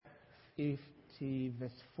50,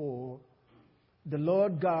 verse 4. The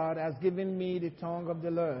Lord God has given me the tongue of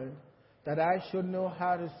the learned, that I should know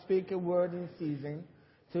how to speak a word in season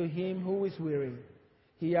to him who is weary.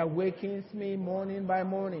 He awakens me morning by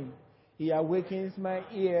morning. He awakens my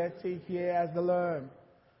ear to hear as the learned.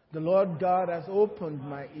 The Lord God has opened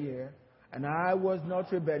my ear, and I was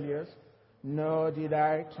not rebellious, nor did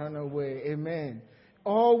I turn away. Amen.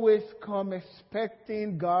 Always come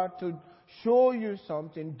expecting God to show you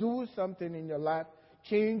something, do something in your life,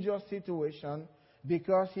 change your situation,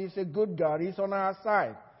 because He's a good God. He's on our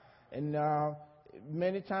side. And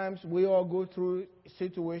many times we all go through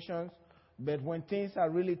situations, but when things are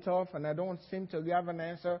really tough and I don't seem to have an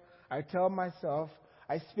answer, I tell myself,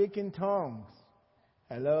 I speak in tongues.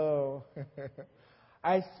 Hello.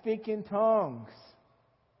 I speak in tongues.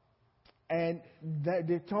 And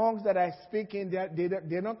the tongues that I speak in,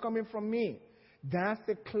 they're not coming from me. That's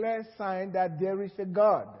a clear sign that there is a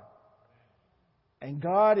God. And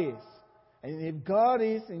God is. And if God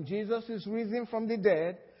is, and Jesus is risen from the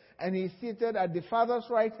dead, and He's seated at the Father's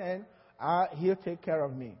right hand, He'll take care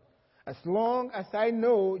of me. As long as I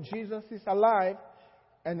know Jesus is alive,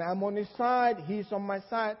 and I'm on His side, He's on my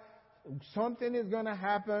side, something is going to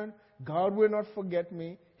happen. God will not forget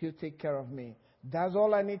me. He'll take care of me. That's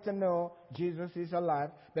all I need to know. Jesus is alive.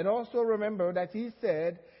 But also remember that He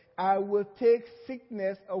said, I will take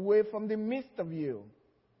sickness away from the midst of you.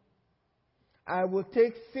 I will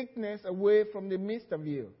take sickness away from the midst of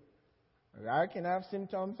you. I can have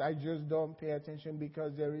symptoms. I just don't pay attention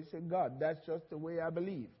because there is a God. That's just the way I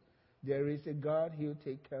believe. There is a God. He'll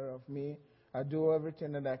take care of me. I do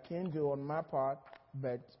everything that I can do on my part.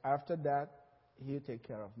 But after that, He'll take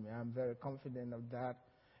care of me. I'm very confident of that.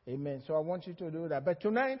 Amen. So I want you to do that. But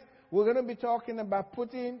tonight, we're going to be talking about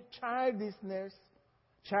putting childishness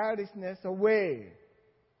away.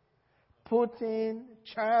 Putting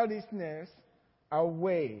childishness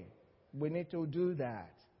away. We need to do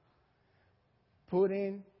that.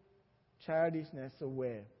 Putting childishness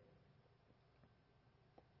away.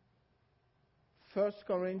 1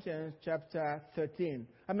 Corinthians chapter 13.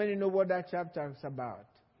 How many know what that chapter is about?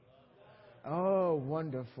 Oh,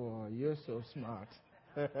 wonderful. You're so smart.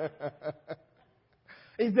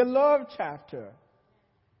 It's the love chapter.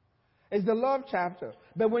 It's the love chapter.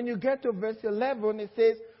 But when you get to verse 11, it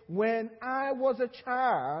says, when I was a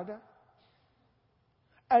child,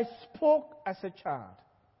 I spoke as a child.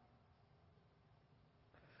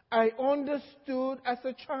 I understood as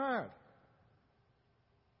a child.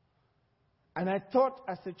 And I thought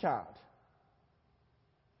as a child.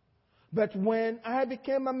 But when I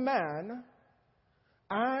became a man,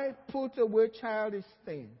 I put away childish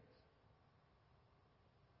things.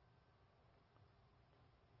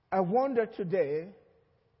 I wonder today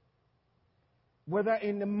whether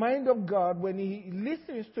in the mind of God, when He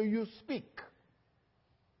listens to you speak,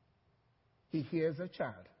 He hears a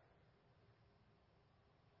child.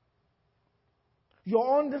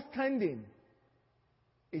 Your understanding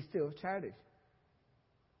is still childish.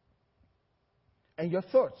 And your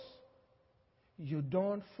thoughts, you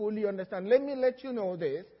don't fully understand. Let me let you know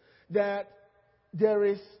this, that there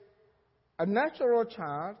is a natural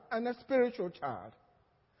child and a spiritual child.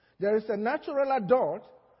 There is a natural adult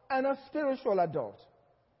and a spiritual adult.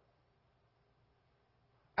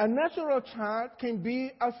 A natural child can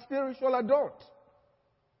be a spiritual adult.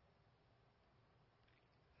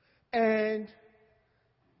 And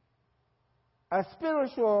a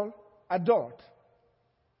spiritual adult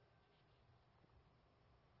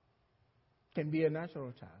can be a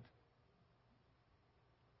natural child.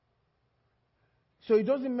 So it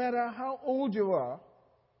doesn't matter how old you are.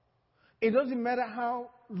 It doesn't matter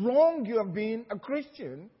how long you have been a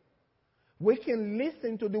Christian. We can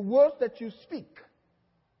listen to the words that you speak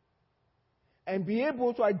and be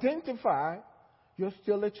able to identify you're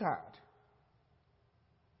still a child.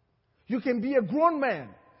 You can be a grown man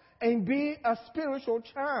and be a spiritual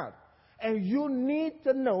child. And you need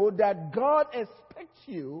to know that God expects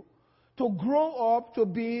you to grow up to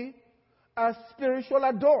be a spiritual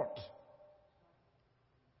adult.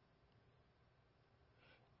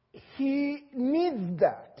 He needs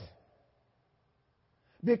that.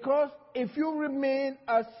 Because if you remain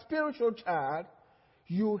a spiritual child,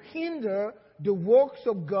 you hinder the works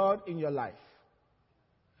of God in your life.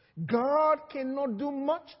 God cannot do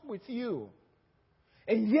much with you.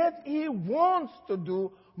 And yet He wants to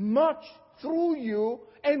do much through you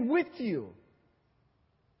and with you.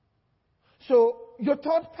 So your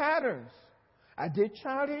thought patterns, are they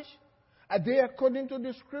childish? Are they according to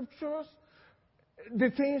the Scriptures? The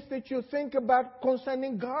things that you think about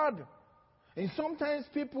concerning God. And sometimes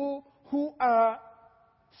people who are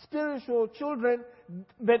spiritual children,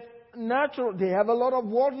 but natural. They have a lot of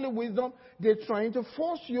worldly wisdom. They're trying to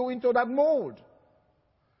force you into that mold,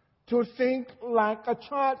 to think like a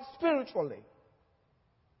child spiritually.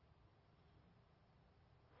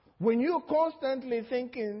 When you're constantly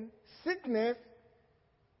thinking sickness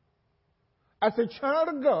as a child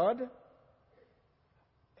of God,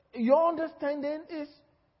 your understanding is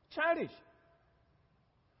childish.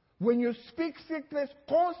 When you speak sickness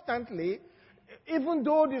constantly, even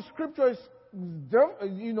though the scripture is,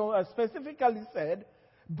 specifically said,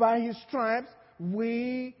 by his stripes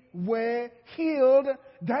we were healed,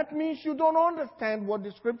 that means you don't understand what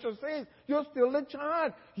the scripture says. You're still a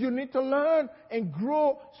child. You need to learn and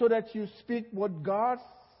grow so that you speak what God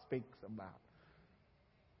speaks about.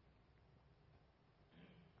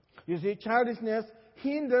 You see, childishness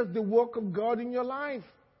hinders the work of God in your life.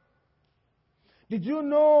 Did you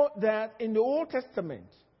know that in the Old Testament,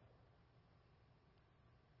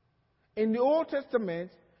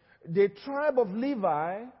 the tribe of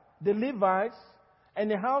Levi, the Levites,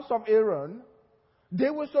 and the house of Aaron, they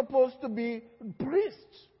were supposed to be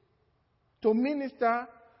priests to minister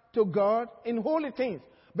to God in holy things.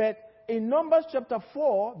 But in Numbers chapter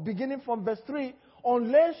 4, beginning from verse 3,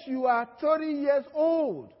 unless you are 30 years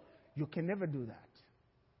old, you can never do that.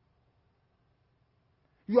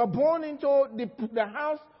 You are born into the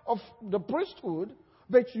house of the priesthood,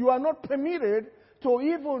 but you are not permitted to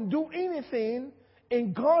even do anything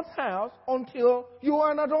in God's house until you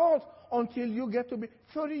are an adult, until you get to be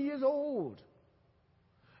 30 years old.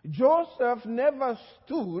 Joseph never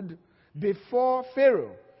stood before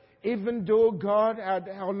Pharaoh, even though God had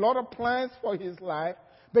a lot of plans for his life,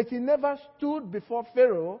 but he never stood before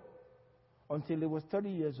Pharaoh until he was 30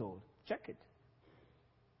 years old. Check it.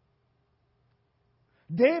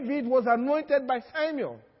 David was anointed by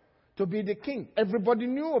Samuel to be the king. Everybody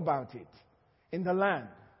knew about it in the land,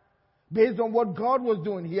 based on what God was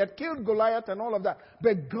doing. He had killed Goliath and all of that.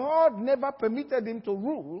 But God never permitted him to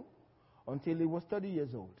rule until he was 30 years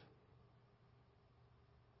old.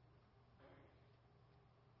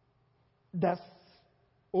 That's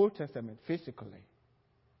Old Testament, physically.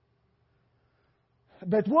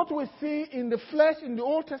 But what we see in the flesh in the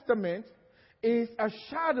Old Testament is a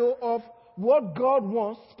shadow of what God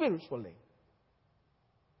wants spiritually.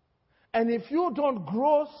 And if you don't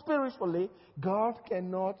grow spiritually, God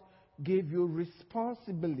cannot give you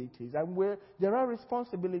responsibilities. And where there are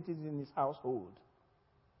responsibilities in his household,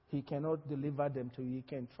 he cannot deliver them to you. He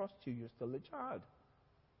can't trust you. You're still a child.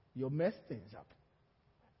 You'll mess things up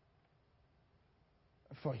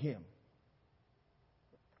for him.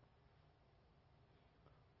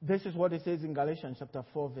 This is what it says in Galatians chapter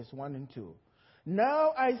 4, verse 1 and 2.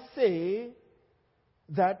 Now I say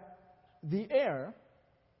that the heir,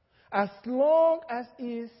 as long as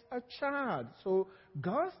he is a child. So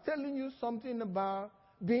God's telling you something about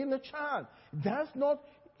being a child. That's not,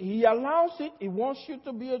 he allows it. He wants you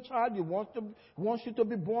to be a child. He wants you to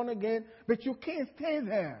be born again. But you can't stay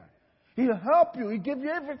there. He'll help you. He'll give you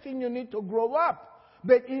everything you need to grow up.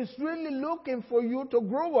 But he's really looking for you to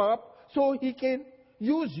grow up so he can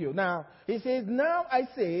use you. Now, he says, now I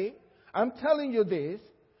say, I'm telling you this,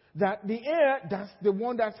 that the heir, that's the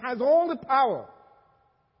one that has all the power,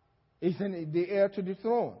 is the heir to the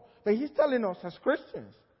throne. But he's telling us as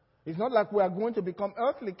Christians, it's not like we are going to become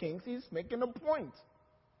earthly kings. He's making a point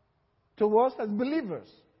to us as believers.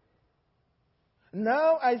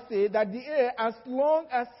 Now I say that the heir, as long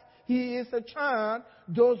as he is a child,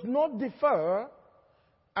 does not differ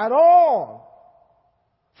at all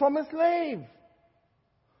from a slave,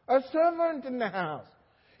 a servant in the house.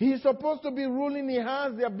 He is supposed to be ruling. He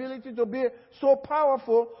has the ability to be so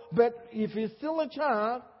powerful. But if he's still a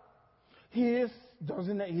child, he's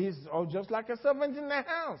just like a servant in the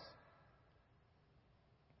house.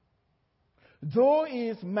 Though he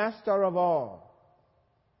is master of all.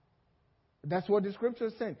 That's what the scripture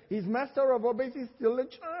is saying. He's master of all, but he's still a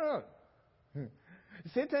child.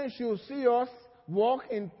 Satan should see us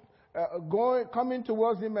walking, coming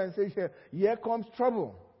towards him and say, here comes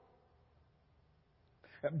trouble.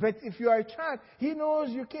 But if you are a child, he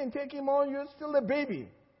knows you can't take him on. You're still a baby.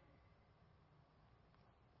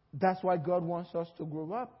 That's why God wants us to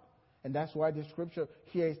grow up. And that's why the scripture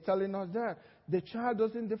here is telling us that. The child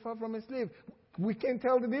doesn't differ from a slave. We can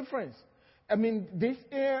tell the difference. I mean, this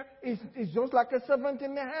heir is just like a servant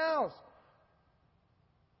in the house.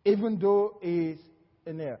 Even though he is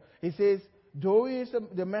an heir. He says, though he is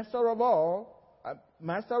the master of all,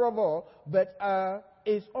 but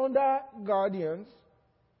is under guardians,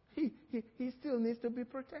 he still needs to be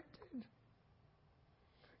protected.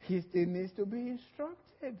 He still needs to be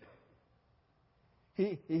instructed.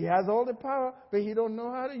 He has all the power, but he don't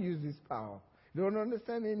know how to use his power. Don't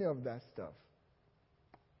understand any of that stuff.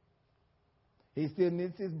 He still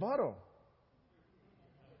needs his bottle.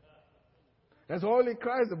 That's all he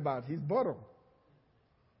cries about, his bottle.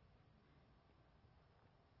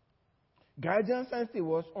 Guidance and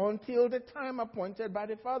steward was until the time appointed by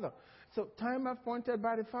the Father. So time appointed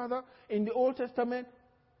by the Father, in the Old Testament,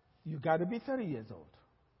 you got to be 30 years old.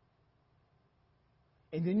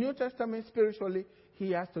 In the New Testament, spiritually,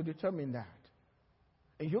 he has to determine that.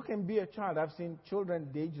 And you can be a child. I've seen children,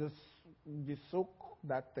 they soak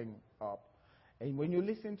that thing up. And when you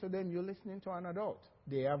listen to them, you're listening to an adult.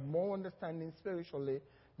 They have more understanding spiritually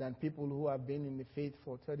than people who have been in the faith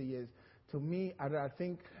for 30 years. To me, I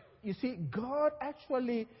think, you see, God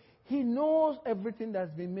actually, he knows everything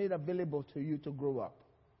that's been made available to you to grow up.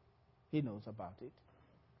 He knows about it.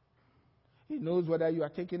 He knows whether you are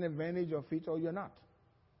taking advantage of it or you're not.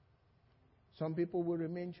 Some people will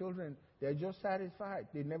remain children. They're just satisfied.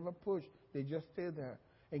 They never push. They just stay there.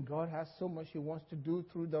 And God has so much he wants to do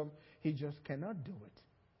through them. He just cannot do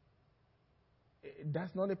it.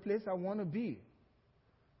 That's not a place I want to be.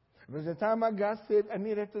 By the time I got saved, I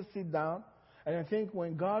needed to sit down. And I think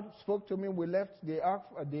when God spoke to me, we left the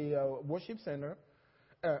worship center.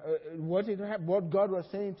 What God was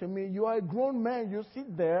saying to me, you are a grown man. You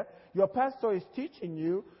sit there. Your pastor is teaching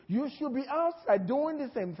you. You should be outside doing the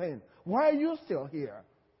same thing. Why are you still here?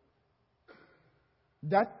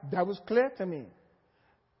 That was clear to me.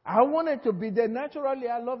 I wanted to be there. Naturally,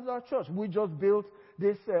 I loved our church. We just built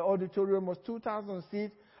this auditorium. It was 2,000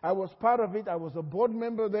 seats. I was part of it. I was a board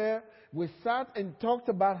member there. We sat and talked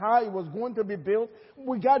about how it was going to be built.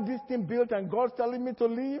 We got this thing built, and God's telling me to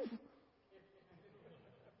leave.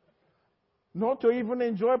 Not to even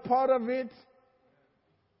enjoy part of it.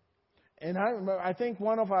 And I think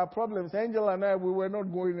one of our problems, Angela and I, we were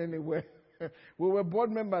not going anywhere. We were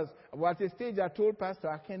board members. At a stage, I told Pastor,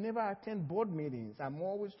 I can never attend board meetings. I'm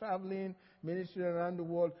always traveling, ministering around the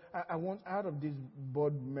world. I want out of this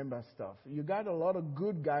board member stuff. You got a lot of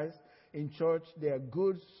good guys in church. They are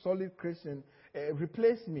good, solid Christians.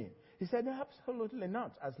 Replace me. He said, no, absolutely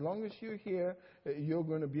not. As long as you're here, you're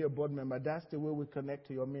going to be a board member. That's the way we connect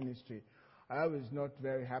to your ministry. I was not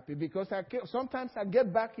very happy because sometimes I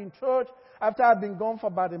get back in church after I've been gone for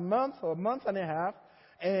about a month or a month and a half.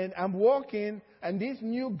 And I'm walking, and this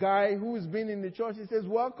new guy who's been in the church, he says,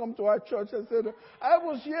 welcome to our church. I said, I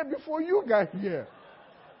was here before you got here.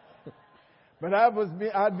 But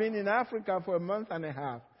I'd been in Africa for a month and a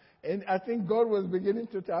half. And I think God was beginning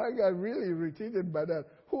to tell. I got really irritated by that.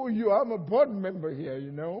 Who are you? I'm a board member here,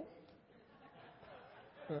 you know.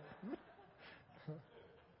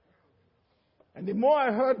 And the more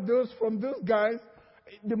I heard from those guys,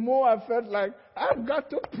 the more I felt like, I've got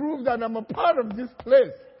to prove that I'm a part of this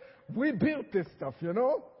place. We built this stuff, you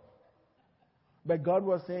know. But God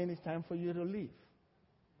was saying, it's time for you to leave.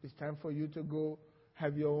 It's time for you to go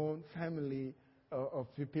have your own family of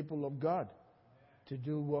the people of God to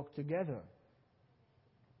do work together.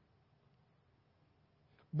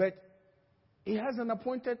 But He has an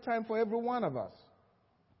appointed time for every one of us.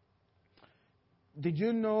 Did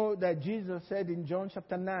you know that Jesus said in John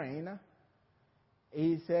chapter 9,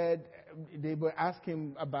 He said, they were asking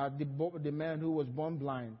him about the man who was born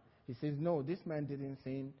blind. He says, no, this man didn't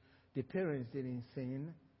sin. The parents didn't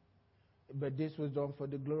sin. But this was done for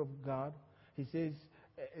the glory of God. He says,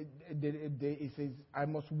 I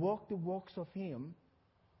must walk the works of him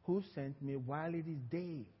who sent me while it is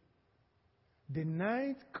day. The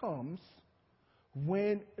night comes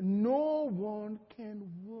when no one can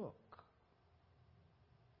work.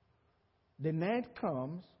 The night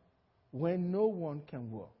comes when no one can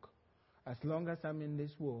work. As long as I'm in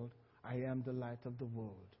this world, I am the light of the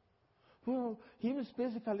world. Well, he was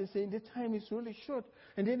basically saying the time is really short.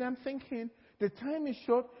 And then I'm thinking, the time is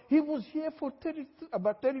short. He was here for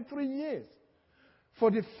about 33 years.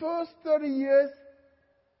 For the first 30 years,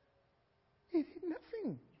 he did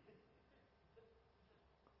nothing.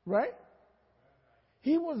 Right?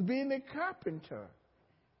 He was being a carpenter.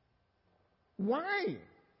 Why?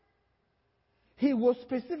 He was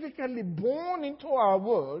specifically born into our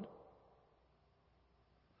world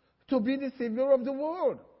to be the Savior of the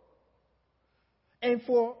world. And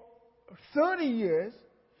for 30 years,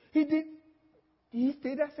 he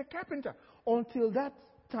stayed as a carpenter until that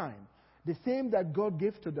time. The same that God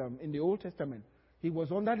gave to them in the Old Testament. He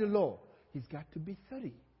was under the law. He's got to be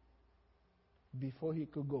 30 before he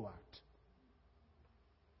could go out.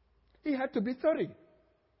 He had to be 30.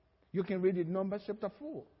 You can read it in Numbers chapter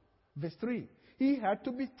 4, verse 3. He had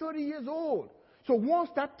to be 30 years old. So once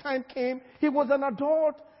that time came, he was an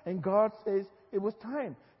adult. And God says it was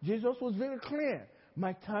time. Jesus was very clear.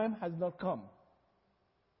 My time has not come.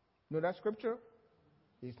 Know that scripture?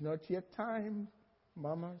 It's not yet time,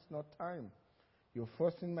 Mama. It's not time. You're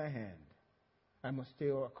forcing my hand. I must stay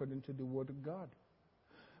according to the word of God.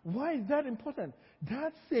 Why is that important?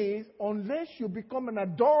 That says, unless you become an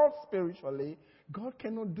adult spiritually, God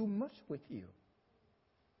cannot do much with you.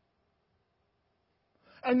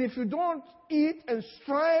 And if you don't eat and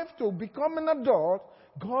strive to become an adult,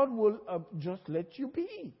 God will just let you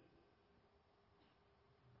be.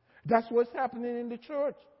 That's what's happening in the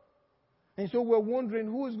church. And so we're wondering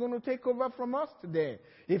who is going to take over from us today.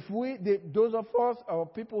 If those of us, or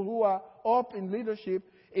people who are up in leadership,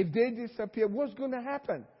 if they disappear, what's going to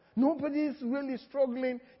happen? Nobody is really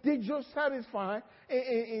struggling. They're just satisfied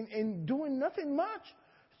in doing nothing much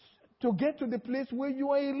to get to the place where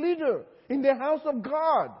you are a leader in the house of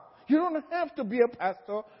God. You don't have to be a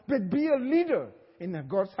pastor, but be a leader in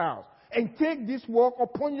God's house. And take this work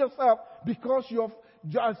upon yourself, because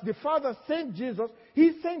as the Father sent Jesus,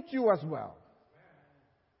 He sent you as well.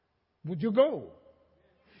 Would you go?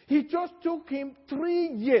 He just took Him 3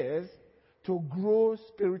 years to grow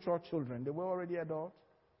spiritual children. They were already adults.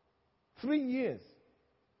 3 years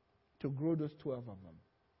to grow those 12 of them.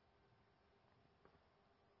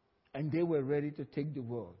 And they were ready to take the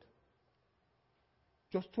world.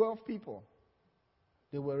 Just 12 people.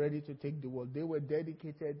 They were ready to take the world. They were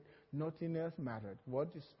dedicated. Nothing else mattered.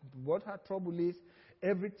 What our trouble is,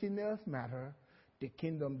 everything else matters. The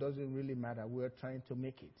kingdom doesn't really matter. We're trying to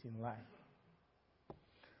make it in life.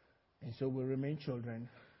 And so we remain children.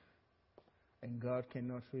 And God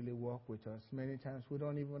cannot really walk with us. Many times we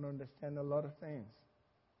don't even understand a lot of things.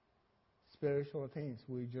 Spiritual things.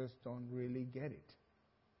 We just don't really get it.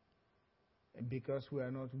 And because we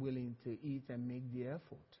are not willing to eat and make the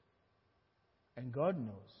effort. And God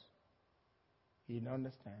knows. He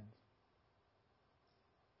understands.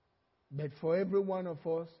 But for every one of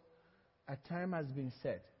us, a time has been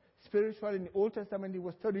set. Spiritually, in the Old Testament, it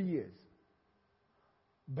was 30 years.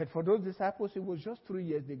 But for those disciples, it was just 3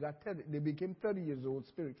 years. They became 30 years old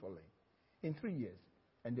spiritually in 3 years.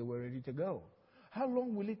 And they were ready to go. How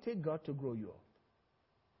long will it take God to grow you up?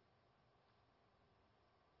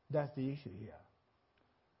 That's the issue here.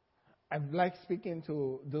 I like speaking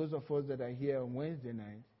to those of us that are here on Wednesday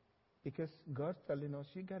night, because God's telling us,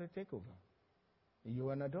 you got to take over.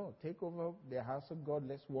 You're an adult. Take over the house of God.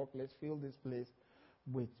 Let's walk. Let's fill this place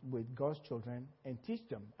with God's children and teach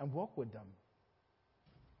them and walk with them.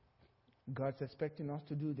 God's expecting us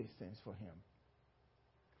to do these things for Him.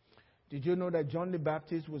 Did you know that John the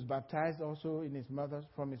Baptist was baptized also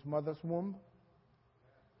from his mother's womb?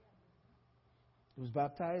 He was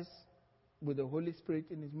baptized with the Holy Spirit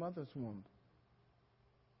in his mother's womb.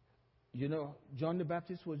 You know, John the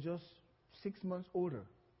Baptist was just 6 months older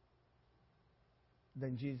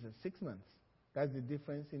than Jesus. 6 months. That's the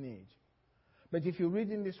difference in age. But if you read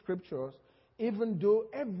in the scriptures, even though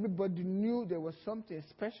everybody knew there was something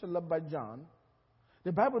special about John,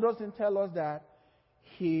 the Bible doesn't tell us that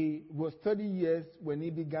he was 30 years when he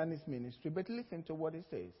began his ministry. But listen to what it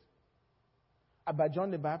says about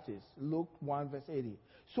John the Baptist. Luke 1 verse 80.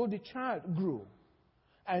 So the child grew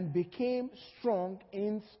and became strong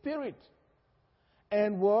in spirit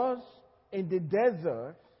and was in the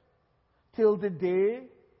desert till the day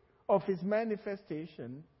of his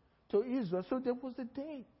manifestation to Israel. So there was a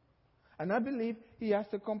day. And I believe he has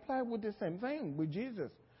to comply with the same thing with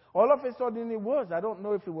Jesus. All of a sudden it was. I don't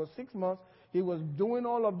know if it was 6 months. He was doing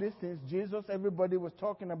all of these things. Jesus, everybody was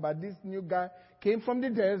talking about this new guy. Came from the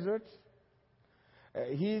desert.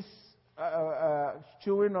 He's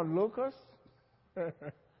chewing on locusts.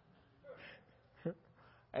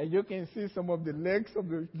 And you can see some of the legs of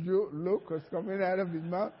the locusts coming out of his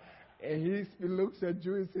mouth. And he looks at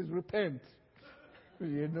you and says, repent.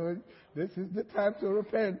 You know, this is the time to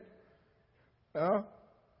repent. Huh?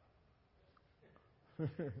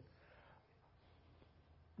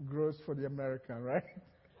 Gross for the American, right?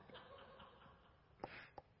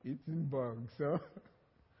 Eating bugs, so.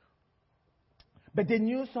 But they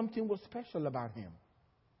knew something was special about him.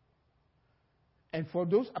 And for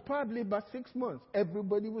those, probably about 6 months,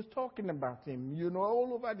 everybody was talking about him, you know,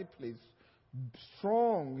 all over the place.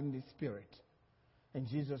 Strong in the spirit. And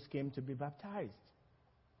Jesus came to be baptized.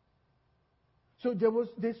 So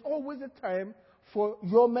there's always a time for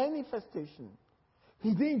your manifestation.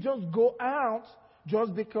 He didn't just go out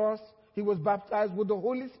just because he was baptized with the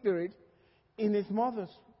Holy Spirit in his mother's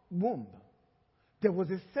womb. There was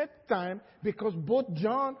a set time because both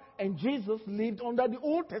John and Jesus lived under the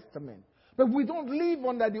Old Testament. But we don't live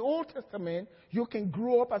under the Old Testament. You can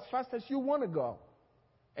grow up as fast as you want to go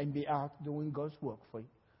and be out doing God's work for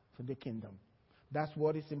the kingdom. That's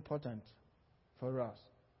what is important for us.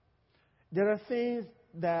 There are things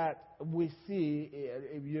that we see,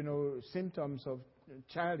 symptoms of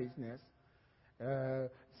childishness,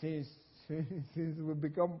 since we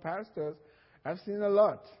become pastors, I've seen a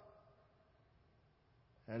lot.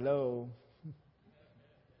 Hello.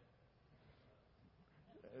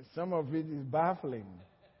 Some of it is baffling.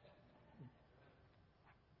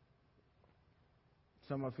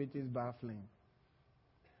 Some of it is baffling.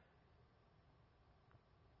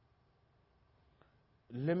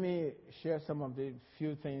 Let me share some of the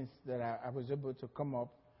few things that I was able to come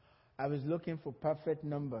up. I was looking for perfect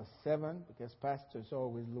numbers, 7, because pastors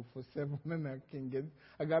always look for 7, and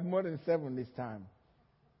I got more than 7 this time.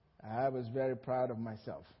 I was very proud of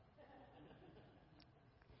myself.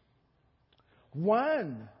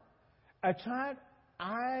 1, a child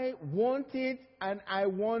I wanted, and I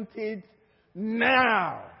want it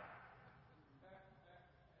now.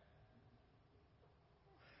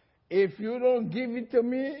 If you don't give it to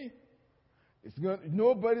me,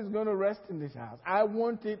 nobody's going to rest in this house. I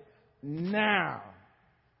want it now.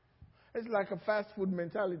 It's like a fast food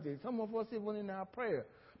mentality. Some of us even in our prayer.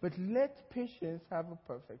 But let patience have a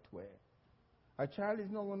perfect way. A child is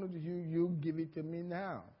not going to do you give it to me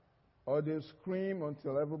now. Or they'll scream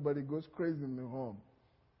until everybody goes crazy in the home.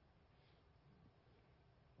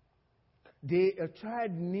 A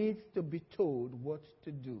child needs to be told what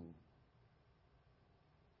to do.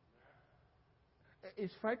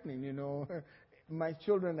 It's frightening, My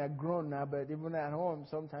children are grown now, but even at home,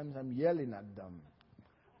 sometimes I'm yelling at them.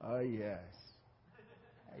 Oh, yes.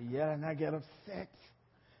 I yell and I get upset.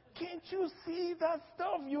 Can't you see that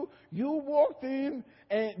stuff? You walked in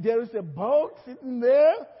and there's a bug sitting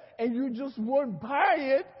there and you just won't buy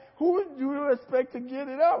it. Who do you expect to get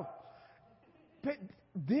it up? But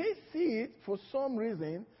they see it for some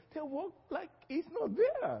reason. They walk like it's not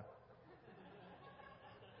there.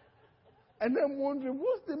 And I'm wondering,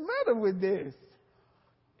 what's the matter with this?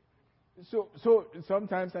 So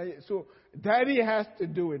sometimes Daddy has to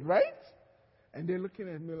do it, right? And they're looking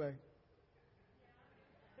at me like,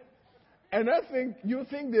 and you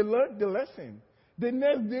think they learned the lesson. The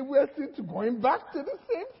next day we're still going back to the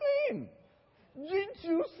same thing. Didn't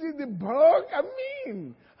you see the bug?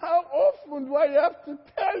 How often do I have to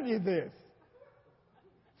tell you this?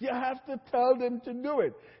 You have to tell them to do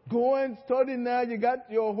it. Go and study now. You got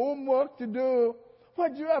your homework to do.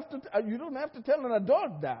 What do you have to? You don't have to tell an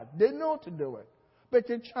adult that. They know to do it. But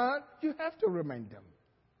a child, you have to remind them.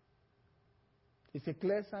 It's a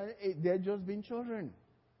clear sign. They're just being children.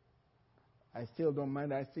 I still don't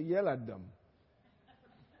mind. I still yell at them.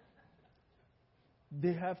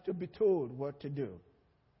 They have to be told what to do.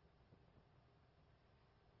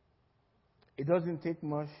 It doesn't take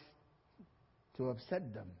much to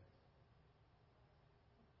upset them.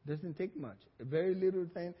 Doesn't take much. A very little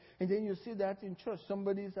thing. And then you see that in church.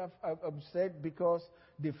 Somebody's upset because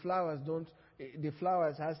the flowers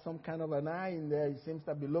has some kind of an eye in there. He seems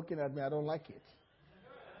to be looking at me. I don't like it.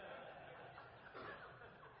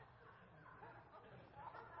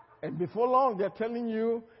 And before long, they're telling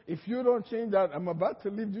you, if you don't change that, I'm about to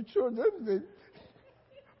leave the church.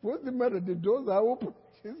 What's the matter? The doors are open.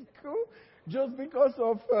 It's cool. Just because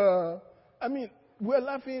of, we're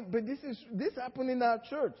laughing, but this happened in our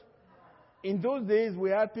church. In those days,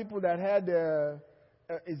 we had people that had,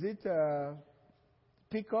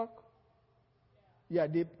 peacock? Yeah,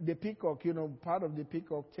 the peacock, part of the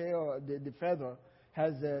peacock tail, the feather,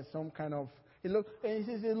 has some kind of, and he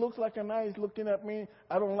says, it looks like an eye is looking at me.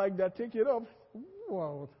 I don't like that. Take it off.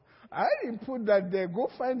 Wow. I didn't put that there.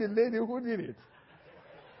 Go find the lady who did it.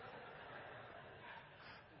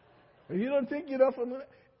 You don't take it off.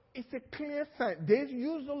 It's a clear sign. They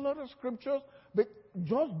use a lot of scriptures, but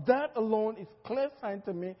just that alone is clear sign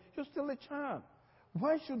to me. You're still a child.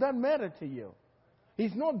 Why should that matter to you?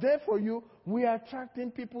 It's not there for you. We are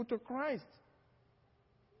attracting people to Christ.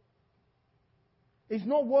 It's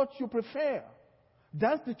not what you prefer.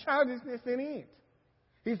 That's the childishness in it.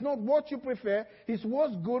 It's not what you prefer. It's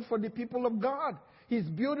what's good for the people of God. It's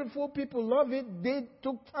beautiful. People love it. They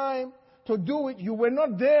took time to do it. You were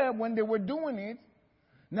not there when they were doing it.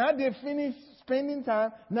 Now they finished spending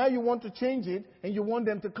time. Now you want to change it, and you want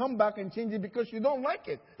them to come back and change it because you don't like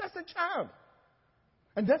it. That's a child.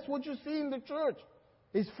 And that's what you see in the church.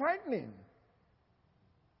 It's frightening.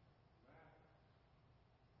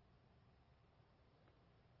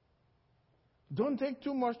 Don't take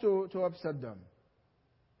too much to upset them.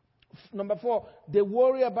 Number 4, they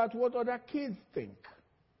worry about what other kids think.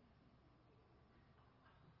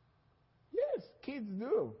 Yes, kids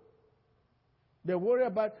do. They worry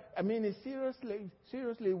about, it seriously,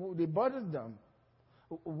 it bothers them.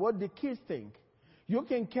 What the kids think. You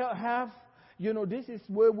can have, this is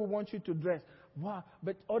where we want you to dress. wow,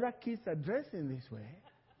 but other kids are dressing this way.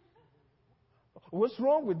 What's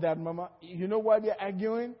wrong with that, Mama? You know why they're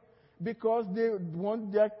arguing? Because they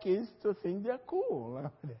want their kids to think they're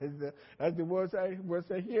cool. That's the words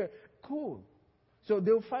I hear. Cool. So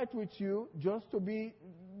they'll fight with you just to be,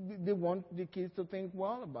 they want the kids to think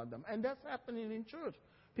well about them. And that's happening in church.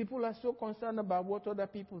 People are so concerned about what other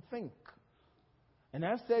people think. And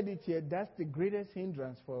I've said it here, that's the greatest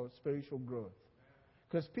hindrance for spiritual growth.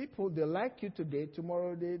 Because people, they like you today,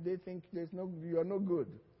 tomorrow they think you're no good.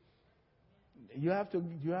 You have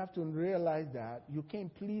to realize that you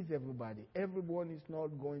can't please everybody. Everyone is not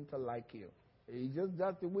going to like you. It's just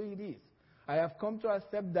that's the way it is. I have come to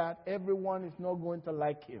accept that everyone is not going to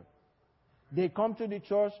like you. They come to the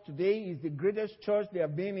church, today is the greatest church they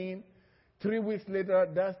have been in. 3 weeks later,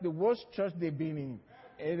 that's the worst church they've been in.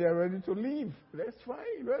 And they're ready to leave. That's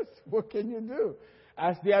fine. What can you do?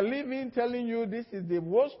 As they are leaving, telling you this is the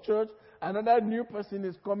worst church, another new person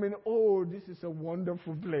is coming, oh, this is a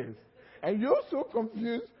wonderful place. And you're so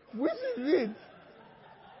confused, which is it?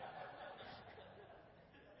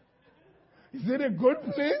 Is it a good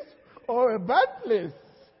place or a bad place?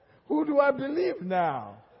 Who do I believe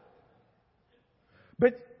now?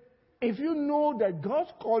 But if you know that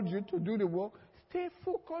God's called you to do the work, stay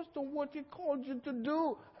focused on what He called you to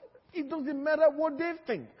do. It doesn't matter what they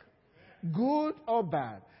think. Good or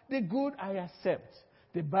bad. The good I accept.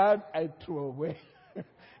 The bad I throw away.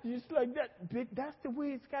 It's like that. That's the way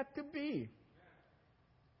it's got to be.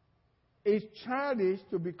 It's childish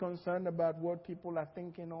to be concerned about what people are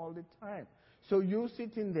thinking all the time. So you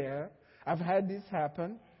sitting there, I've had this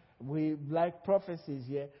happen. We like prophecies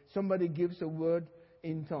here. Somebody gives a word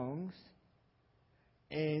in tongues,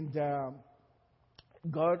 and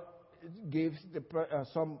God gives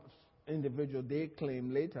some individual, they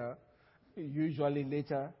claim later, usually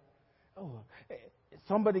later,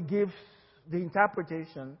 somebody gives the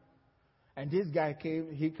interpretation, and this guy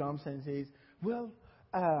comes and says, well,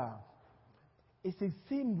 it's the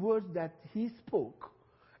same words that he spoke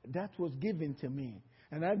that was given to me.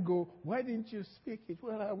 And I go, why didn't you speak it?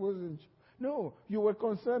 Well, I wasn't. No, you were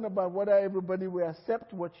concerned about whether everybody will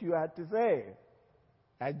accept what you had to say.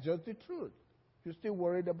 That's just the truth. You're still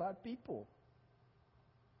worried about people.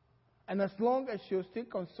 And as long as you're still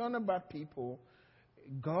concerned about people,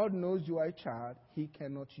 God knows you are a child. He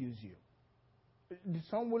cannot use you.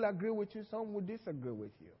 Some will agree with you, some will disagree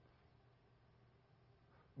with you.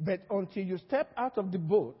 But until you step out of the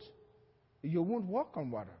boat, you won't walk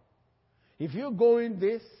on water. If you're going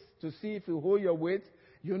this to see if you hold your weight,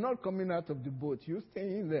 you're not coming out of the boat. You're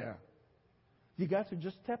staying there. You got to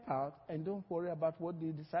just step out and don't worry about what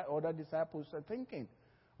the other disciples are thinking.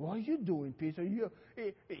 What are you doing, Peter?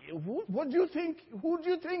 What do you think? Who do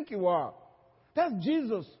you think you are? That's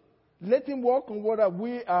Jesus. Let Him walk on water.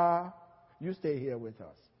 We are. You stay here with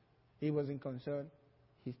us. He wasn't concerned.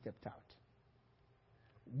 He stepped out.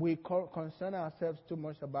 We concern ourselves too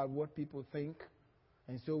much about what people think.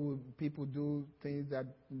 And so people do things that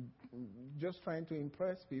just trying to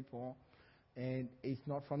impress people. And it's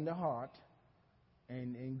not from the heart.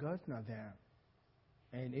 And God's not there.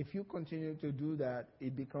 And if you continue to do that,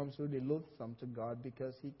 it becomes really loathsome to God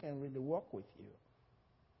because He can't really walk with you.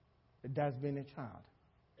 That's being a child.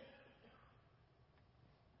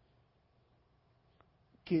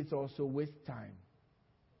 Kids also waste time.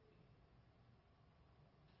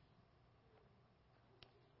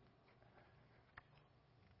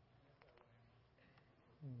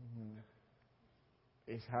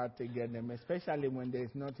 It's hard to get them, especially when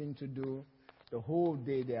there's nothing to do. The whole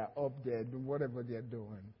day they are up there doing whatever they're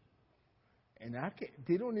doing. And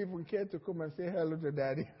they don't even care to come and say hello to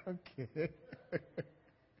Daddy. Okay.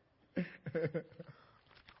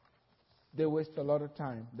 They waste a lot of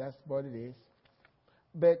time. That's what it is.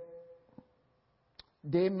 But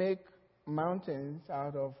they make mountains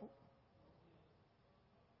out of...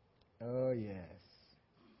 Oh, yes.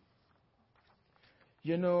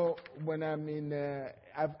 You know, when I'm in...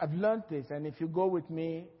 I've learned this, and if you go with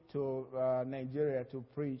me to Nigeria to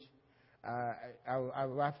preach,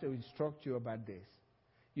 I'll have to instruct you about this.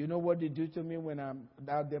 You know what they do to me when I'm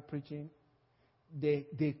out there preaching?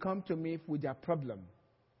 They come to me with their problem.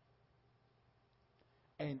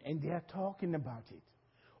 And they are talking about it.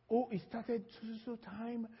 Oh, it started so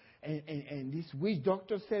time, and this witch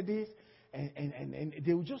doctor said this, and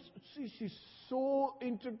they will just, she's so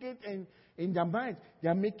intricate, and in their minds, they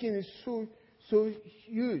are making it so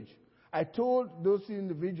huge. I told those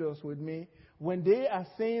individuals with me, when they are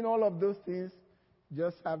saying all of those things,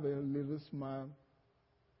 just have a little smile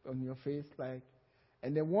on your face,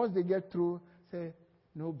 and then once they get through, say,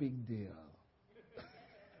 no big deal.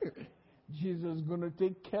 Jesus is going to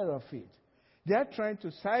take care of it. They are trying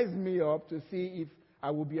to size me up to see if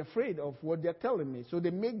I will be afraid of what they're telling me. So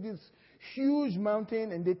they make this huge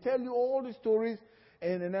mountain and they tell you all the stories.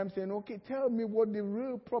 And I'm saying, okay, tell me what the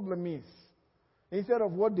real problem is. Instead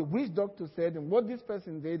of what the witch doctor said and what this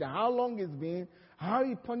person did, and how long it's been, how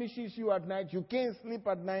he punishes you at night, you can't sleep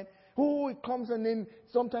at night. Oh, it comes and then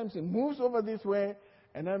sometimes it moves over this way.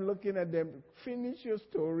 And I'm looking at them, finish your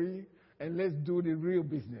story and let's do the real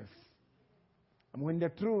business. And when they're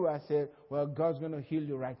through, I said, well, God's going to heal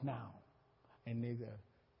you right now. And they go,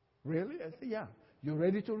 really? I said, yeah. You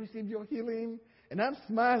ready to receive your healing? And I'm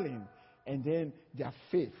smiling. And then their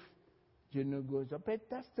faith, goes up. But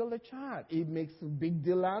that's still a child. It makes a big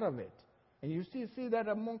deal out of it. And you still see that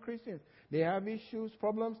among Christians. They have issues,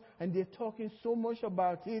 problems, and they're talking so much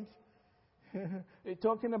about it. They're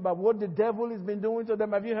talking about what the devil has been doing to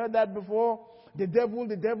them. Have you heard that before? The devil,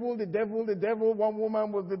 the devil, the devil, the devil. One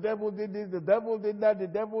woman was the devil did this, the devil did that, the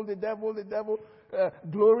devil, the devil, the devil.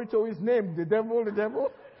 Glory to his name, the devil, the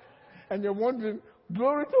devil. And you're wondering,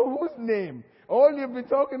 glory to whose name? All you've been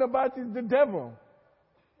talking about is the devil.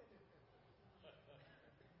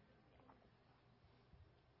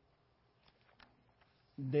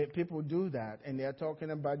 People do that, and they're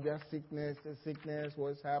talking about their sickness,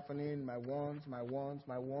 what's happening, my wants.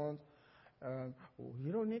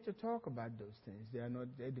 You don't need to talk about those things. They are not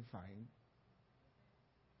edifying.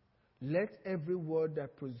 Let every word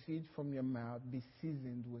that proceeds from your mouth be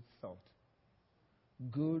seasoned with salt,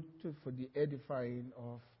 good for the edifying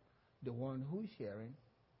of the one who is hearing.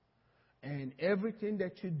 And everything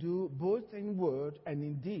that you do, both in word and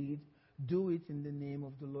in deed, do it in the name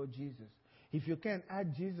of the Lord Jesus. If you can't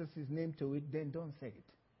add Jesus' name to it, then don't say it.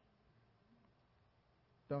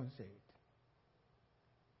 Don't say it.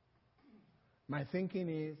 My thinking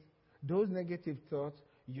is, those negative thoughts,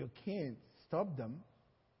 you can't stop them.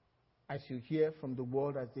 As you hear from the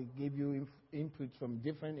world, as they give you input from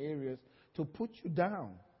different areas to put you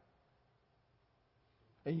down.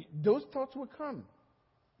 And those thoughts will come.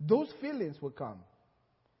 Those feelings will come.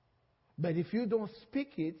 But if you don't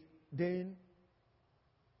speak it, then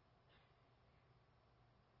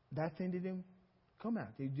that thing didn't come out.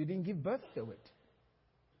 You didn't give birth to it.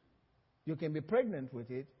 You can be pregnant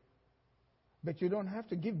with it, but you don't have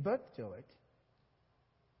to give birth to it.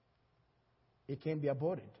 It can be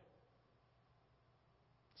aborted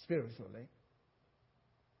spiritually.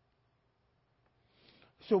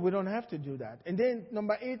 So we don't have to do that. And then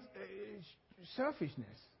number 8,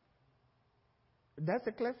 selfishness. That's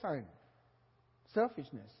a clear sign.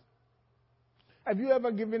 Selfishness. Have you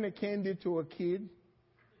ever given a candy to a kid?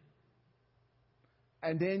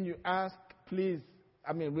 And then you ask, please,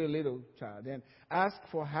 real little child, then ask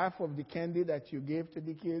for half of the candy that you gave to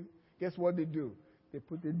the kid. Guess what they do? They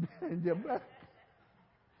put it behind their back.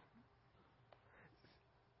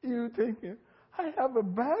 You're thinking, I have a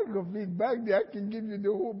bag of it back there. I can give you the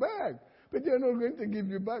whole bag. But they're not going to give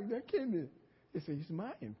you back that candy. They say, it's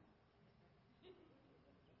mine.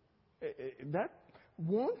 That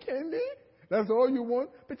one candy? That's all you want?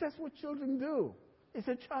 But that's what children do. It's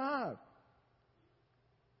a child.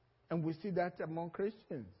 And we see that among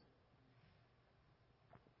Christians.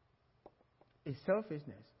 It's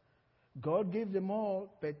selfishness. God gave them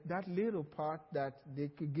all, but that little part that they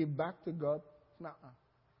could give back to God,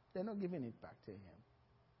 they're not giving it back to Him.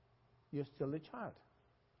 You're still a child.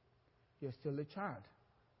 You're still a child.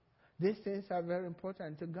 These things are very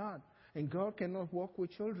important to God. And God cannot work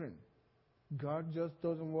with children. God just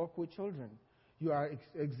doesn't work with children. You are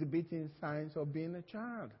exhibiting signs of being a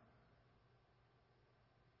child.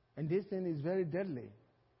 And this thing is very deadly.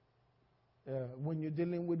 When you're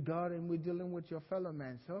dealing with God and we're dealing with your fellow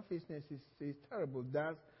man, selfishness is terrible.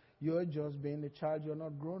 You're just being a child. You're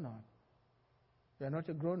not grown up. You're not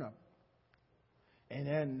a grown up. And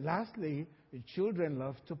then lastly, the children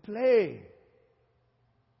love to play.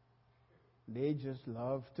 They just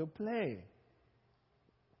love to play.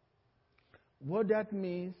 What that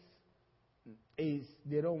means is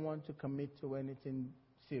they don't want to commit to anything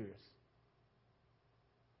serious.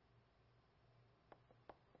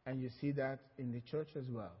 And you see that in the church as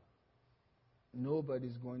well.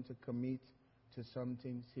 Nobody's going to commit to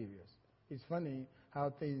something serious. It's funny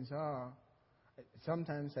how things are.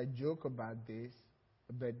 Sometimes I joke about this,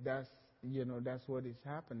 but that's what is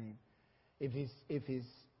happening. If it's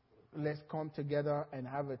let's come together and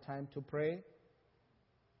have a time to pray,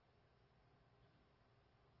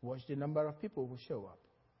 watch the number of people who show up.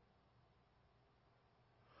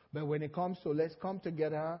 But when it comes to let's come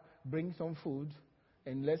together, bring some food,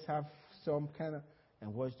 and let's have some kind of,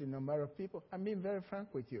 and watch the number of people. I'm being very frank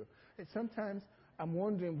with you. And sometimes I'm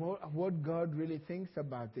wondering what God really thinks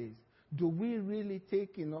about this. Do we really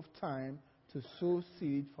take enough time to sow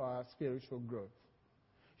seed for our spiritual growth.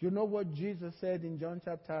 You know what Jesus said in John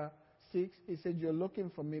chapter 6? He said, you're looking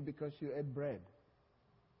for me because you ate bread.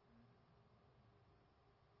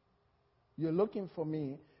 You're looking for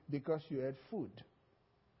me because you ate food.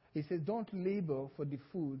 He says, don't labor for the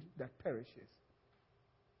food that perishes,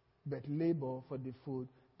 but labor for the food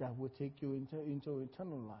that will take you into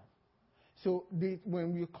eternal life. So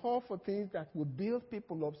when we call for things that will build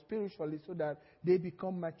people up spiritually so that they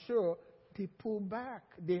become mature, they pull back.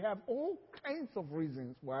 They have all kinds of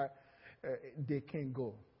reasons why they can't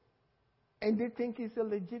go. And they think it's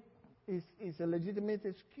a legitimate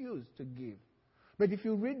excuse to give. But if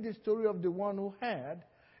you read the story of the one who had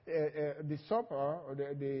the supper or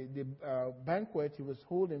the banquet he was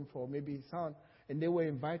holding for maybe his son, and they were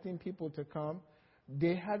inviting people to come,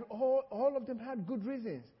 they had all of them had good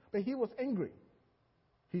reasons. But he was angry.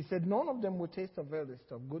 He said, none of them will taste of all this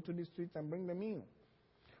stuff. Go to the streets and bring them in.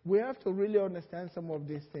 We have to really understand some of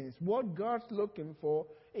these things. What God's looking for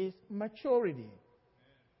is maturity.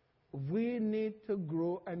 We need to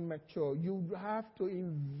grow and mature. You have to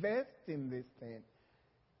invest in this thing.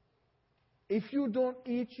 If you don't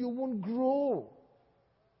eat, you won't grow.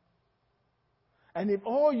 And if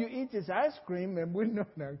all you eat is ice cream, and we're not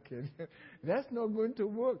kidding, that's not going to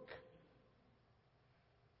work.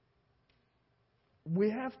 We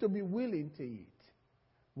have to be willing to eat.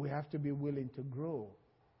 We have to be willing to grow.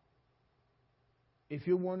 If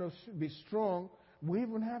you want to be strong, we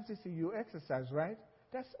even have to see you exercise, right?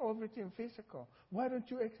 That's everything physical. Why don't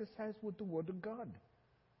you exercise with the Word of God?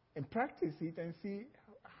 And practice it and see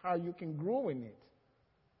how you can grow in it.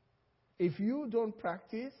 If you don't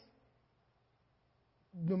practice,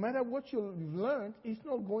 no matter what you've learned, it's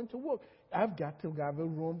not going to work. I've got to have a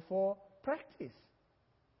room for practice.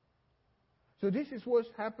 So this is what's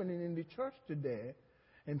happening in the church today.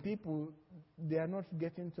 And people, they are not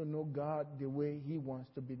getting to know God the way He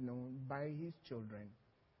wants to be known by His children.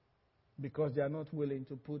 Because they are not willing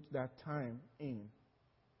to put that time in.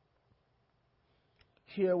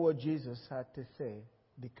 Hear what Jesus had to say,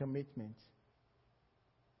 the commitment.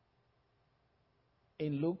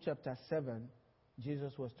 In Luke chapter 7,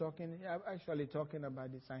 Jesus was talking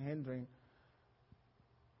about the Sanhedrin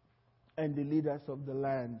and the leaders of the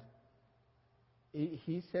land.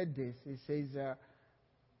 He said this. He says,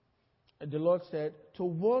 the Lord said, to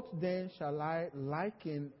what then shall I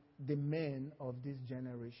liken the men of this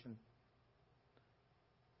generation?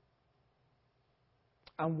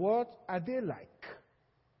 And what are they like?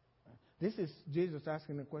 This is Jesus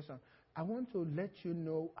asking the question. I want to let you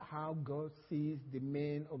know how God sees the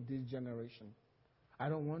men of this generation. I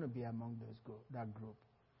don't want to be among that group.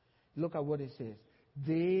 Look at what it says.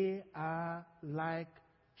 They are like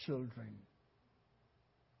children.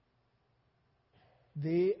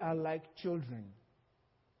 They are like children.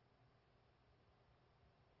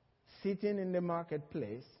 Sitting in the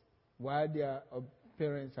marketplace while their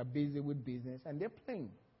parents are busy with business and they're playing.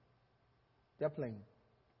 They're playing.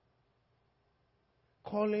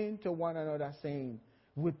 Calling to one another saying,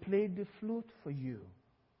 we played the flute for you.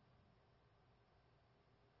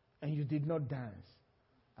 And you did not dance.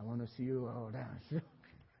 I want to see you all dance.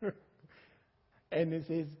 And it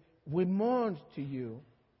says, we mourned to you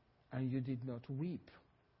and you did not weep.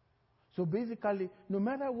 So basically, no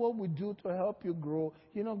matter what we do to help you grow,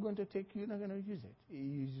 you're not going to use it.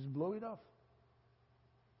 You just blow it off.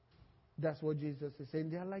 That's what Jesus is saying.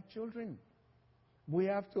 They are like children. We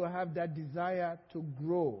have to have that desire to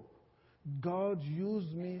grow. God, use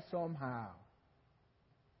me somehow.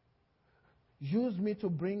 Use me to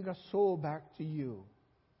bring a soul back to you.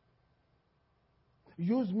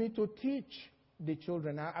 Use me to teach the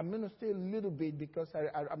children. I'm going to stay a little bit because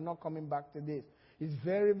I'm not coming back to this. It's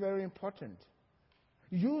very, very important.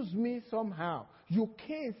 Use me somehow. You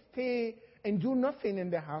can't stay and do nothing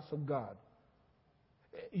in the house of God.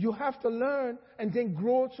 You have to learn and then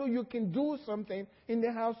grow so you can do something in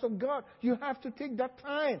the house of God. You have to take that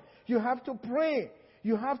time. You have to pray.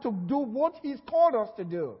 You have to do what He's called us to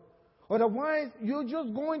do. Otherwise, you're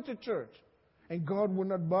just going to church. And God will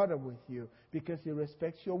not bother with you because He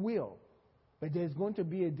respects your will. But there's going to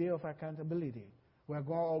be a day of accountability. We're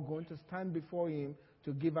all going to stand before Him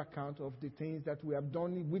to give account of the things that we have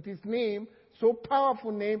done with His name, so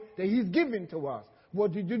powerful name that He's given to us.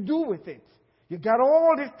 What did you do with it? You got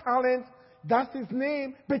all this talent, that's His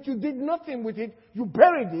name, but you did nothing with it. You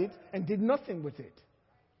buried it and did nothing with it.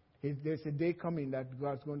 There's a day coming that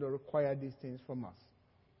God's going to require these things from us.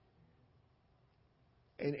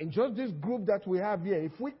 And just this group that we have here,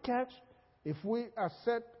 if we are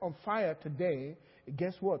set on fire today,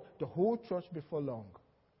 guess what? The whole church before long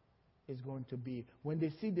is going to be. When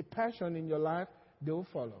they see the passion in your life, they will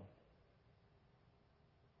follow.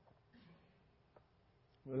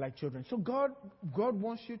 We're like children. So God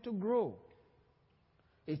wants you to grow.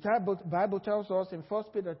 The Bible tells us in 1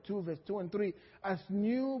 Peter 2, verse 2 and 3, as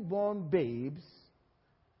newborn babes,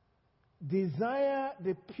 desire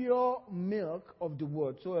the pure milk of the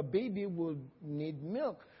word. So a baby will need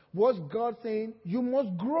milk. What's God saying? You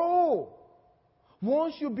must grow.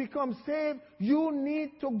 Once you become saved, you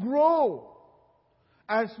need to grow.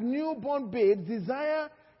 As newborn babes,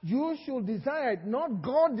 you should desire it. Not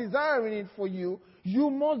God desiring it for you.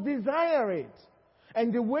 You must desire it.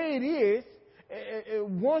 And the way it is,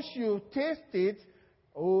 once you taste it,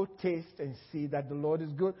 taste and see that the Lord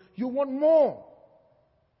is good. You want more.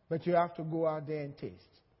 But you have to go out there and taste.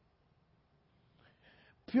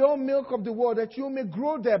 Pure milk of the word, that you may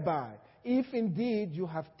grow thereby, if indeed you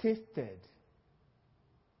have tasted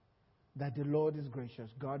that the Lord is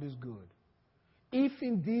gracious, God is good. If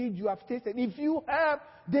indeed you have tasted, if you have,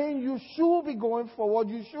 then you should be going forward.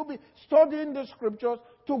 You should be studying the scriptures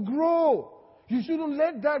to grow. You shouldn't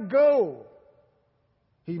let that go.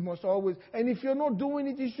 He must always, and if you're not doing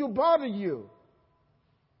it, it should bother you.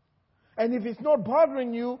 And if it's not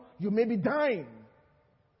bothering you, you may be dying.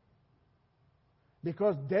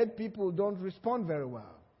 Because dead people don't respond very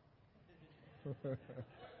well.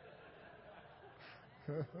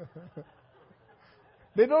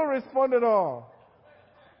 They don't respond at all.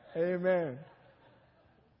 Amen.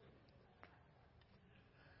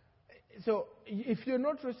 So, if you're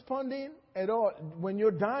not responding at all, when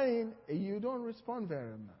you're dying, you don't respond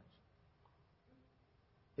very much.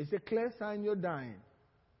 It's a clear sign you're dying.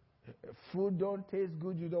 Food don't taste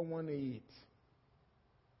good, you don't want to eat.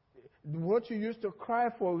 What you used to cry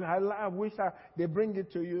for, I wish they bring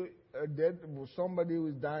it to you. Somebody who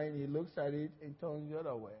is dying, he looks at it and turns the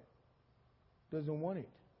other way. Doesn't want it.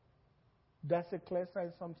 That's a clear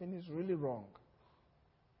sign something is really wrong.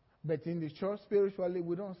 But in the church, spiritually,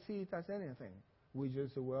 we don't see it as anything. We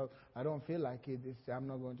just say, well, I don't feel like it. I'm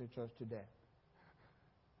not going to church today.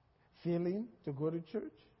 Feeling to go to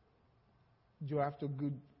church? Do you have to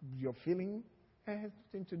go? Your feeling? It has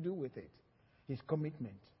nothing to do with it. It's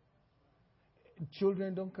commitment.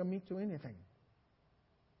 Children don't commit to anything.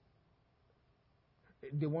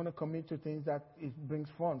 They want to commit to things that it brings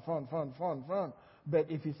fun. But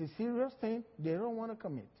if it's a serious thing, they don't want to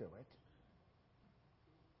commit to it.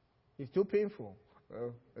 It's too painful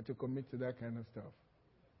to commit to that kind of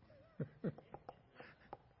stuff.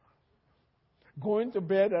 Going to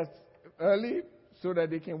bed as early so that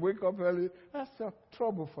they can wake up early, that's a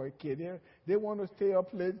trouble for a kid. They want to stay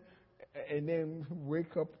up late and then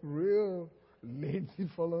wake up real late the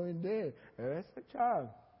following day. That's a child.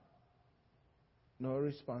 No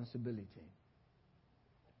responsibility.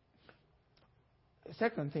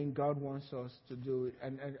 Second thing God wants us to do,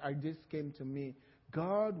 and I just came to me,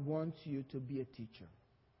 God wants you to be a teacher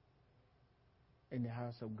in the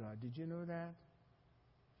house of God. Did you know that?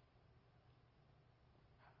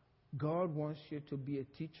 God wants you to be a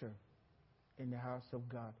teacher in the house of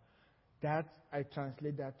God. That, I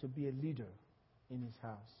translate that to be a leader in His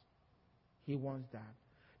house. He wants that.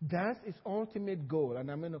 That's His ultimate goal, and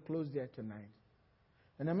I'm going to close there tonight.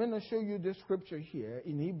 And I'm going to show you the scripture here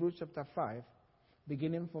in Hebrews chapter 5,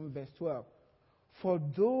 beginning from verse 12. For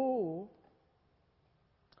though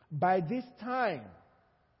by this time,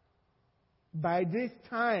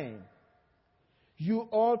 you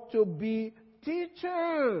ought to be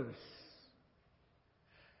teachers.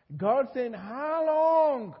 God saying, how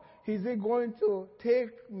long is it going to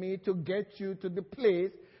take me to get you to the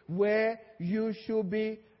place where you should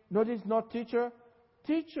be, notice not teacher,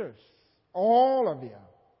 teachers. All of you.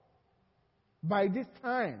 By this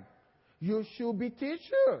time, you should be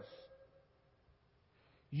teachers.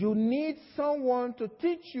 You need someone to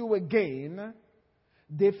teach you again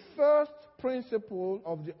the first principle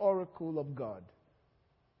of the oracle of God.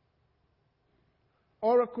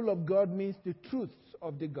 Oracle of God means the truths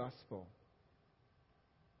of the gospel.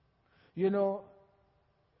 You know,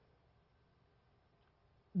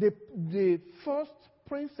 the first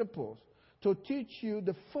principles, to teach you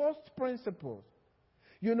the first principles.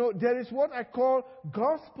 You know, there is what I call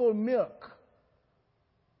gospel milk.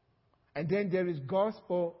 And then there is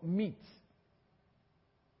gospel meat.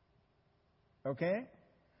 Okay?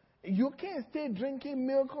 You can't stay drinking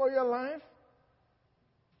milk all your life.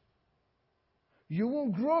 You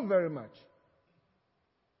won't grow very much.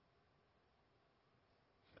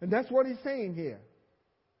 And that's what he's saying here.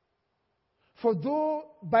 For though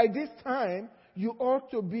by this time you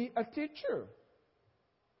ought to be a teacher.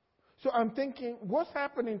 So I'm thinking, what's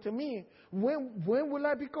happening to me? When will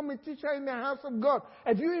I become a teacher in the house of God?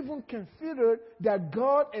 Have you even considered that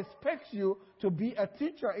God expects you to be a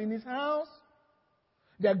teacher in His house?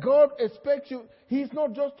 That God expects you. He's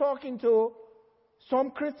not just talking to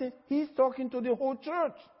some Christians. He's talking to the whole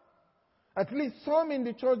church. At least some in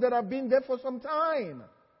the church that have been there for some time.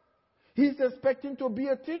 He's expecting to be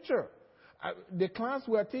a teacher. The class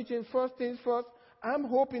we are teaching, first things first, I'm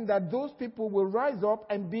hoping that those people will rise up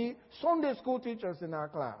and be Sunday school teachers in our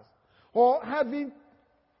class. Or having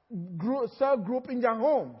cell group in their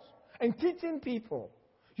homes and teaching people.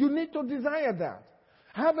 You need to desire that.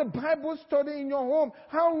 Have a Bible study in your home.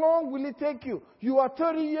 How long will it take you? You are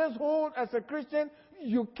 30 years old as a Christian.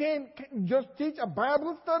 You can't just teach a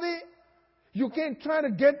Bible study. You can't try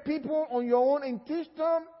to get people on your own and teach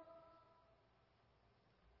them.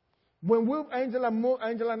 When Angela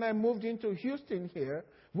and I moved into Houston here,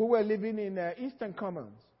 we were living in Eastern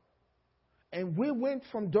Commons. And we went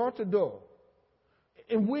from door to door.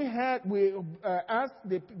 And we asked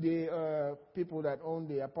the people that own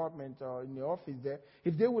the apartment or in the office there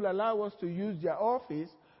if they would allow us to use their office,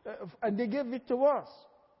 and they gave it to us.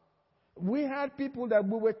 We had people that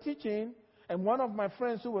we were teaching, and one of my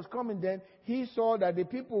friends who was coming then, he saw that the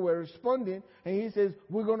people were responding, and he says,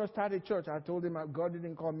 "We're going to start a church." I told him, "God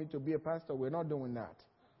didn't call me to be a pastor. We're not doing that."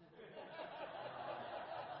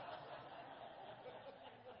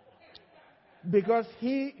 Because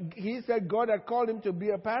he said God had called him to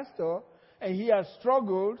be a pastor, and he has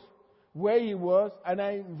struggled where he was, and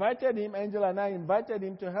I invited him, Angela and I invited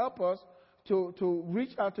him to help us to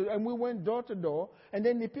reach out to, and we went door to door, and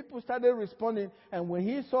then the people started responding, and when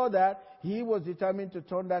he saw that, he was determined to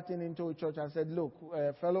turn that thing into a church. I said, "Look,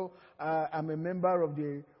 fellow, I'm a member of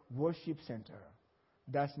the worship center.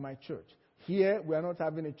 That's my church. Here, we are not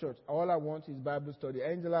having a church. All I want is Bible study."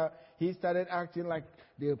 Angela, he started acting like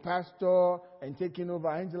the pastor and taking over.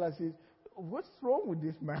 Angela says, "What's wrong with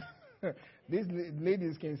this man?" These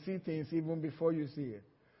ladies can see things even before you see it.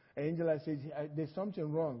 Angela says, "There's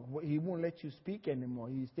something wrong. He won't let you speak anymore.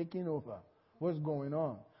 He's taking over. What's going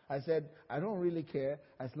on?" I said, "I don't really care.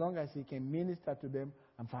 As long as he can minister to them,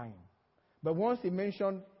 I'm fine." But once he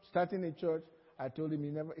mentioned starting a church, I told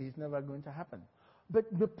him it's never going to happen. But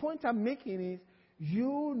the point I'm making is,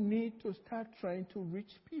 you need to start trying to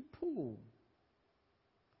reach people.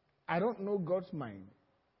 I don't know God's mind,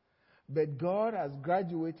 but God has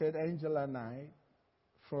graduated Angela and I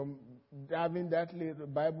from having that little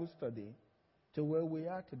Bible study to where we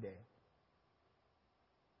are today.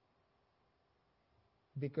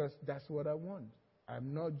 Because that's what I want.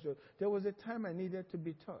 I'm not just... There was a time I needed to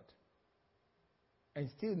be taught, and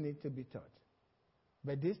still need to be taught.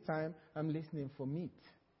 But this time, I'm listening for meat.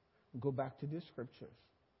 Go back to the scriptures.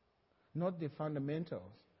 Not the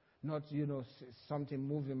fundamentals. Not, something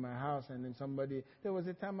moved in my house and then somebody... There was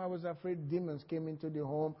a time I was afraid demons came into the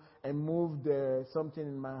home and moved something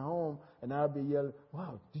in my home, and I'll be yelling,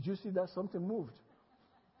 "Wow, did you see that something moved?"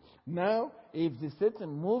 Now, if the Satan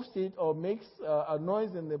moves it or makes a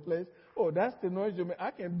noise in the place, "Oh, that's the noise you make."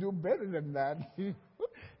 I can do better than that.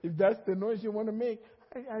 If that's the noise you want to make,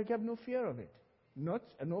 I have no fear of it.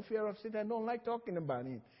 No fear of Satan. I don't like talking about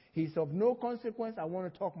him. He's of no consequence. I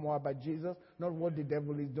want to talk more about Jesus, not what the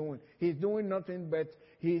devil is doing. He's doing nothing, but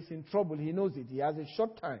he's in trouble. He knows it. He has a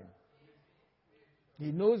short time.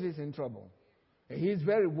 He knows he's in trouble. And he's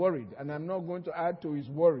very worried, and I'm not going to add to his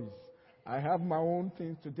worries. I have my own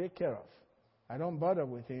things to take care of. I don't bother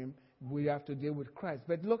with him. We have to deal with Christ.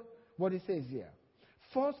 But look what it says here.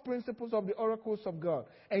 First principles of the oracles of God.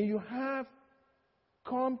 And you have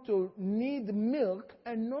come to need milk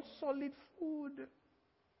and not solid food.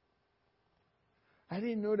 I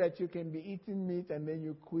didn't know that you can be eating meat and then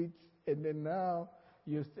you quit, and then now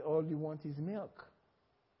all you want is milk.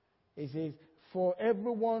 It says, "For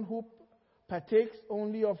everyone who partakes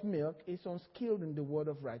only of milk is unskilled in the word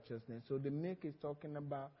of righteousness." So the milk is talking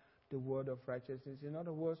about the word of righteousness. In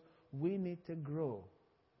other words, we need to grow.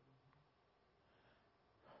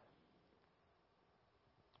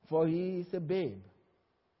 For he is a babe.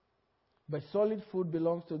 But solid food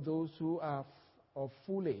belongs to those who are of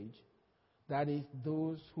full age, that is,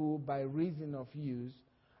 those who by reason of use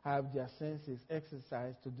have their senses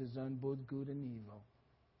exercised to discern both good and evil.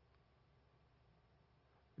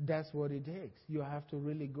 That's what it takes. You have to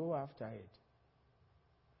really go after it.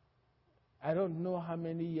 I don't know how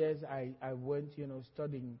many years I went,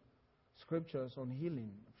 studying scriptures on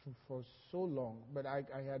healing for so long, but I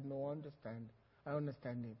had no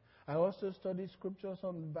understanding. I also studied scriptures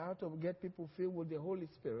on how to get people filled with the Holy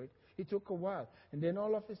Spirit. It took a while. And then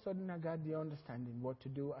all of a sudden I got the understanding what to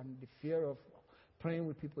do, and the fear of praying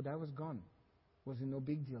with people, that was gone. It was no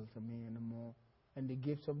big deal to me anymore. And the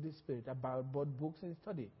gifts of the Spirit. I bought books and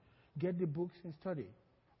study. Get the books and study.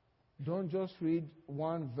 Don't just read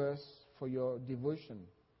one verse for your devotion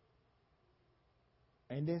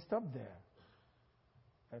And then stop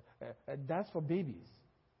there. That's for babies.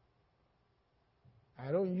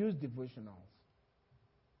 I don't use devotionals.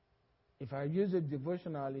 If I use a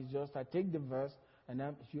devotional, it's just I take the verse and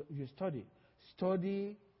you study.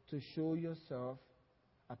 Study to show yourself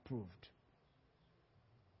approved.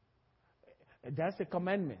 That's a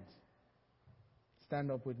commandment.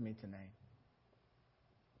 Stand up with me tonight.